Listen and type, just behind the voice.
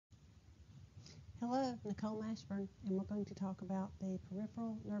Hello, Nicole Mashburn, and we're going to talk about the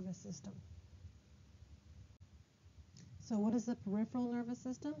peripheral nervous system. So what is the peripheral nervous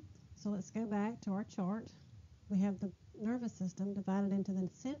system? So let's go back to our chart. We have the nervous system divided into the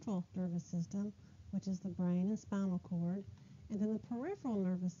central nervous system, which is the brain and spinal cord, and then the peripheral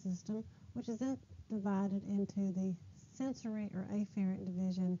nervous system, which is then divided into the sensory or afferent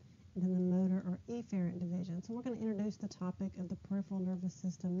division, and then the motor or efferent division. So we're going to introduce the topic of the peripheral nervous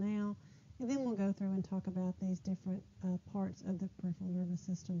system now, and then we'll go through and talk about these different parts of the peripheral nervous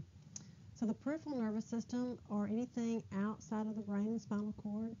system. So the peripheral nervous system, or anything outside of the brain and spinal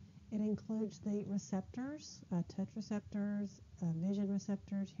cord, it includes the receptors, touch receptors, vision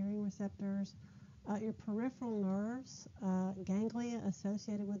receptors, hearing receptors, your peripheral nerves, ganglia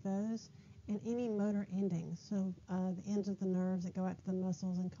associated with those, and any motor endings. So the ends of the nerves that go out to the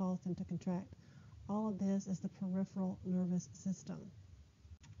muscles and cause them to contract. All of this is the peripheral nervous system.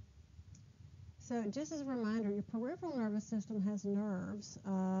 So just as a reminder, your peripheral nervous system has nerves.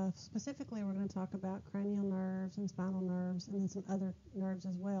 Specifically, we're going to talk about cranial nerves and spinal nerves, and then some other nerves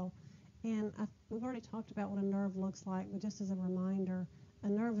as well. And we've already talked about what a nerve looks like, but just as a reminder, a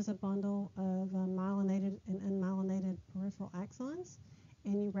nerve is a bundle of myelinated and unmyelinated peripheral axons,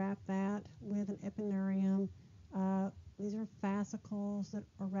 and you wrap that with an epineurium. These are fascicles that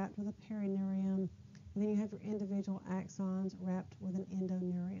are wrapped with a perineurium, and then you have your individual axons wrapped with an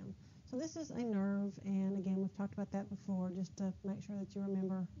endoneurium. So this is a nerve, and again, we've talked about that before, just to make sure that you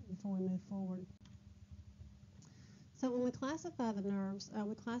remember before we move forward. So when we classify the nerves,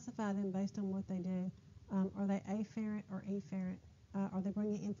 we classify them based on what they do. Are they afferent or efferent? Are they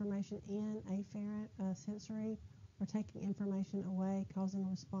bringing information in, afferent, sensory, or taking information away, causing a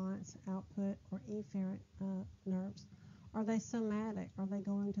response, output, or efferent nerves? Are they somatic? Are they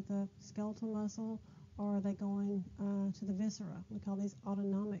going to the skeletal muscle, or are they going to the viscera? We call these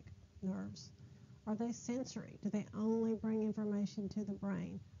autonomic nerves. Are they sensory? Do they only bring information to the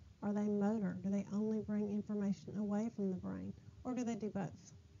brain? Are they motor? Do they only bring information away from the brain? Or do they do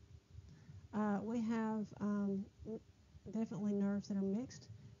both? We have definitely nerves that are mixed,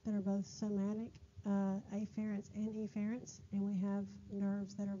 that are both somatic, afferents and efferents, and we have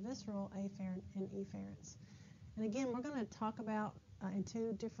nerves that are visceral, afferent and efferents. And again, we're going to talk about in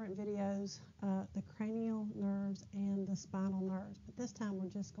two different videos the cranial nerves and the spinal nerves, but this time we're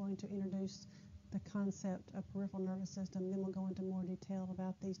just going to introduce the concept of peripheral nervous system, then we'll go into more detail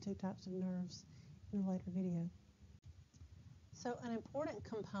about these two types of nerves in a later video. So an important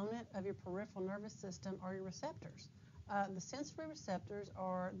component of your peripheral nervous system are your receptors. The sensory receptors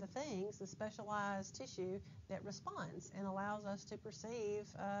are the things, the specialized tissue that responds and allows us to perceive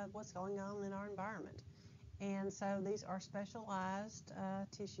what's going on in our environment. And so these are specialized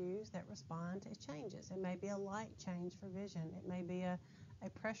tissues that respond to changes. It may be a light change for vision. It may be a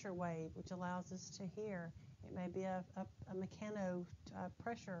pressure wave, which allows us to hear. It may be a mechano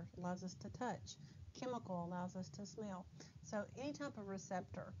pressure, allows us to touch. Chemical allows us to smell. So any type of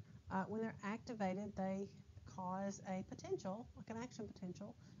receptor, when they're activated, they cause a potential, like an action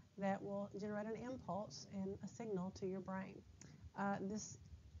potential, that will generate an impulse and a signal to your brain. This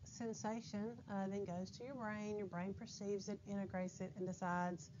sensation then goes to your brain perceives it, integrates it, and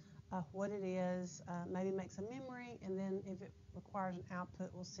decides what it is, maybe makes a memory, and then if it requires an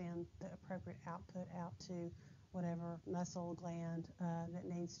output, will send the appropriate output out to whatever muscle gland that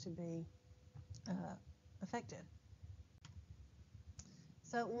needs to be affected.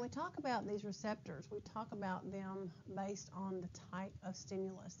 So when we talk about these receptors, we talk about them based on the type of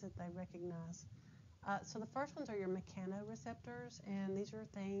stimulus that they recognize. So the first ones are your mechanoreceptors, and these are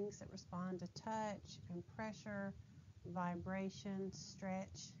things that respond to touch and pressure, vibration,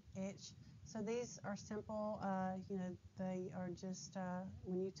 stretch, itch. So these are simple, they are just,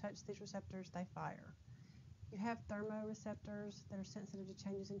 when you touch these receptors, they fire. You have thermoreceptors that are sensitive to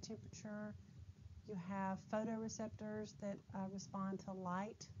changes in temperature. You have photoreceptors that respond to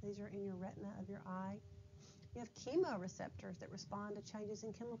light. These are in your retina of your eye. You have chemoreceptors that respond to changes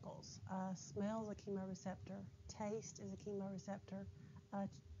in chemicals. Smell is a chemoreceptor. Taste is a chemoreceptor.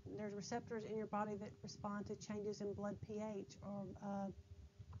 There's receptors in your body that respond to changes in blood pH or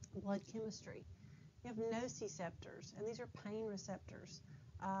blood chemistry. You have nociceptors, and these are pain receptors.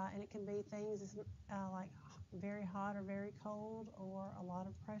 And it can be things like very hot or very cold, or a lot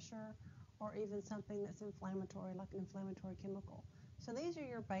of pressure, or even something that's inflammatory, like an inflammatory chemical. So these are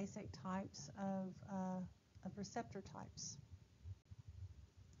your basic types of receptor types.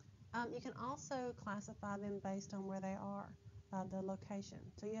 You can also classify them based on where they are, the location.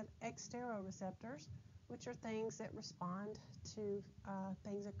 So you have exteroreceptors, which are things that respond to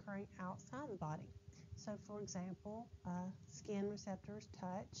things occurring outside the body. So for example, skin receptors,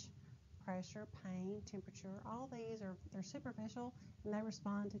 touch, pressure, pain, temperature. All these they're superficial, and they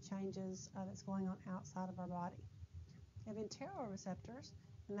respond to changes that's going on outside of our body. We have enteral receptors,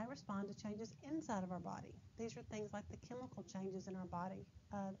 and they respond to changes inside of our body. These are things like the chemical changes in our body.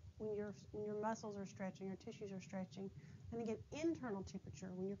 When your muscles are stretching, your tissues are stretching, and you get internal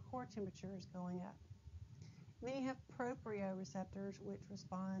temperature when your core temperature is going up. Then you have proprioceptors, which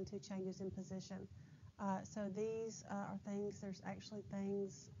respond to changes in position. So these are things, there's actually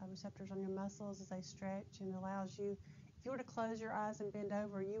receptors on your muscles as they stretch, and it allows you, if you were to close your eyes and bend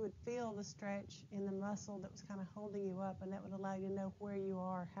over, you would feel the stretch in the muscle that was kind of holding you up, and that would allow you to know where you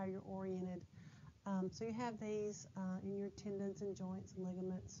are, how you're oriented. So you have these in your tendons and joints and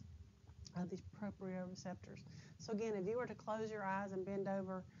ligaments, these proprioceptors. So again, if you were to close your eyes and bend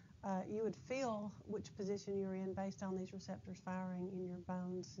over, you would feel which position you're in based on these receptors firing in your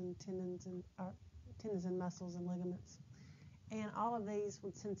bones and tendons and muscles and ligaments. And all of these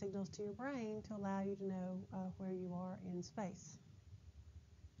would send signals to your brain to allow you to know where you are in space.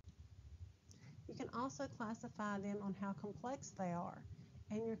 You can also classify them on how complex they are.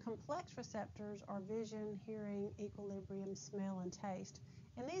 And your complex receptors are vision, hearing, equilibrium, smell, and taste.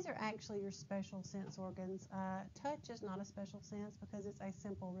 And these are actually your special sense organs. Touch is not a special sense because it's a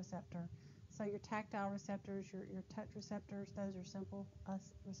simple receptor. So your tactile receptors, your touch receptors, those are simple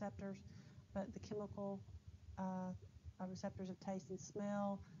receptors. But the chemical receptors of taste and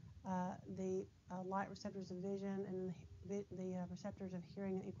smell, the light receptors of vision, and the receptors of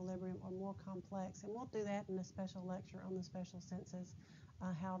hearing and equilibrium are more complex. And we'll do that in a special lecture on the special senses,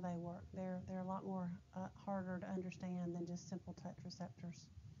 how they work. They're a lot more harder to understand than just simple touch receptors.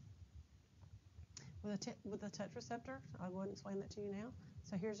 With a touch receptor, I'll go ahead and explain that to you now.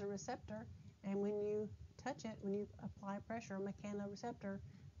 So here's a receptor, and when you touch it, when you apply pressure, a mechanoreceptor,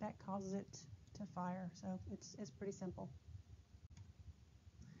 that causes it to fire. So it's pretty simple.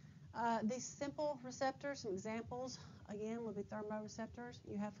 These simple receptors, some examples, again, would be thermoreceptors.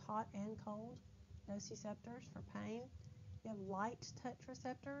 You have hot and cold nociceptors for pain. You have light touch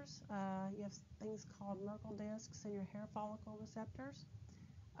receptors. You have things called Merkel discs and your hair follicle receptors.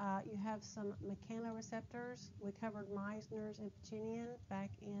 You have some mechanoreceptors. We covered Meissner's and Pacinian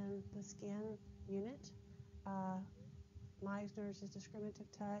back in the skin unit. Meissner's is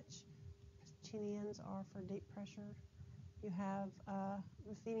discriminative touch. Pacinian's are for deep pressure. You have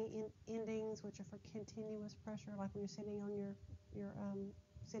Ruffini endings, which are for continuous pressure, like when you're sitting on your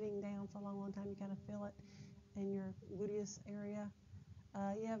sitting down for a long time, you kind of feel it in your gluteus area.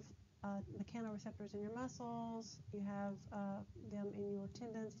 You have mechanoreceptors in your muscles. You have them in your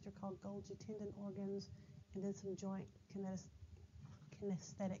tendons. These are called Golgi tendon organs, and then some joint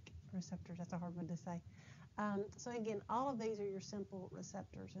kinesthetic receptors. That's a hard one to say. So again, all of these are your simple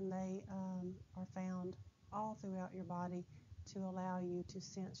receptors, and they are found all throughout your body to allow you to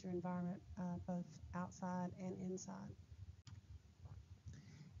sense your environment both outside and inside.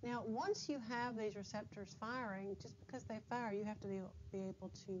 Now, once you have these receptors firing, just because they fire, you have to be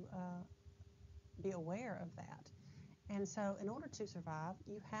able to be aware of that. And so in order to survive,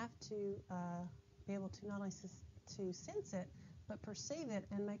 you have to be able to not only to sense it, but perceive it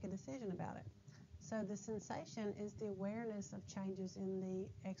and make a decision about it. So the sensation is the awareness of changes in the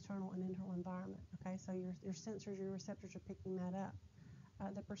external and internal environment. Okay, so your sensors, your receptors are picking that up.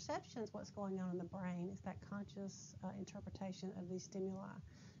 The perception is what's going on in the brain. It's that conscious interpretation of these stimuli.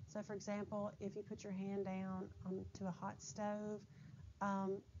 So for example, if you put your hand down onto a hot stove,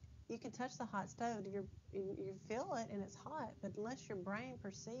 you can touch the hot stove, you feel it and it's hot, but unless your brain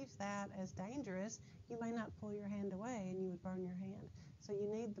perceives that as dangerous, you may not pull your hand away and you would burn your hand. So you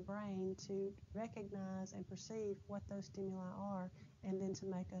need the brain to recognize and perceive what those stimuli are, and then to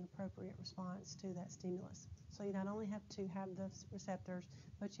make an appropriate response to that stimulus. So you not only have to have the receptors,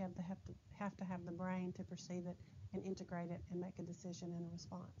 but you have to have the brain to perceive it and integrate it and make a decision and a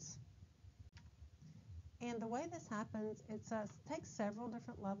response. And the way this happens, it takes several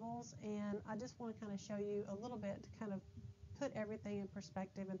different levels, and I just want to kind of show you a little bit to kind of put everything in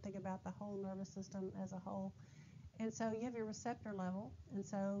perspective and think about the whole nervous system as a whole. And so you have your receptor level, and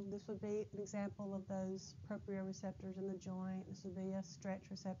so this would be an example of those proprioceptors in the joint. This would be a stretch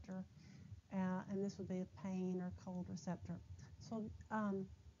receptor, and this would be a pain or cold receptor. So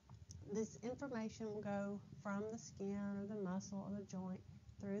this information will go from the skin or the muscle or the joint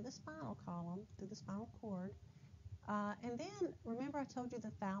through the spinal column, through the spinal cord. And then, remember I told you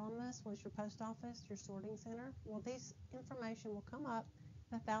the thalamus was your post office, your sorting center? Well, this information will come up.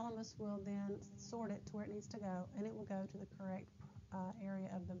 The thalamus will then sort it to where it needs to go, and it will go to the correct area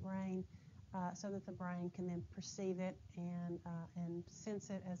of the brain so that the brain can then perceive it and sense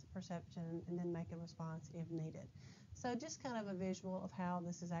it as a perception and then make a response if needed. So just kind of a visual of how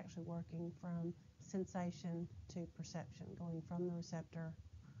this is actually working from sensation to perception, going from the receptor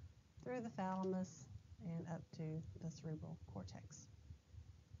through the thalamus and up to the cerebral cortex.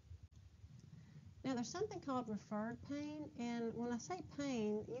 Now there's something called referred pain, and when I say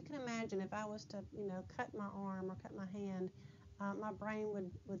pain, you can imagine if I was to, cut my arm or cut my hand, my brain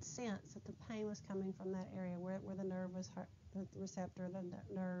would sense that the pain was coming from that area where the nerve was hurt, the receptor, the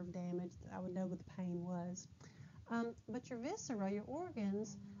nerve damage. I would know what the pain was. But your viscera, your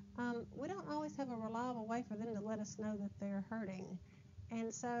organs, we don't always have a reliable way for them to let us know that they're hurting.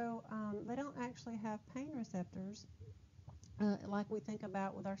 And so they don't actually have pain receptors like we think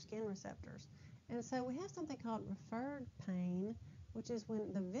about with our skin receptors. And so we have something called referred pain, which is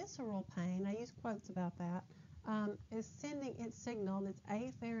when the visceral pain, I use quotes about that, is sending its signal, its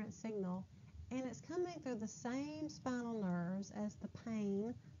afferent signal, and it's coming through the same spinal nerves as the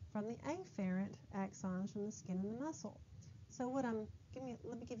pain from the afferent axons from the skin and the muscle. So let me give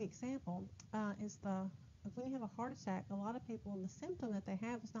you an example, when you have a heart attack, a lot of people, the symptom that they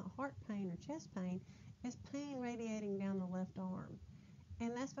have is not heart pain or chest pain, it's pain radiating down the left arm.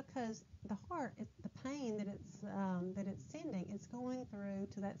 And that's because the heart, the pain that it's sending, it's going through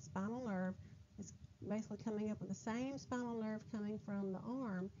to that spinal nerve. It's basically coming up with the same spinal nerve coming from the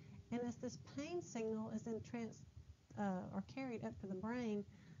arm, and as this pain signal is then or carried up to the brain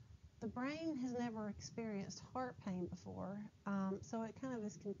has never experienced heart pain before, so it kind of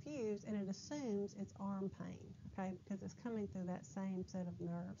is confused and it assumes it's arm pain, okay, because it's coming through that same set of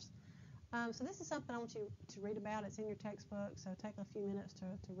nerves. So this is something I want you to read about. It's in your textbook, so take a few minutes to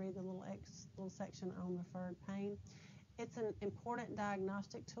read the little section on referred pain. It's an important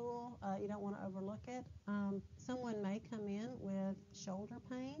diagnostic tool. You don't want to overlook it. Someone may come in with shoulder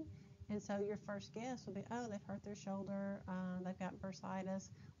pain, and so your first guess will be, oh, they've hurt their shoulder, they've got bursitis,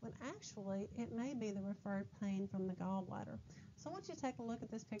 when actually it may be the referred pain from the gallbladder. So I want you to take a look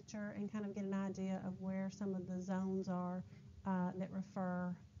at this picture and kind of get an idea of where some of the zones are that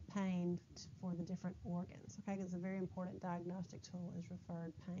refer pain for the different organs, okay, because a very important diagnostic tool is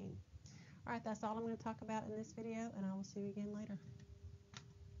referred pain. All right, that's all I'm going to talk about in this video, and I will see you again later.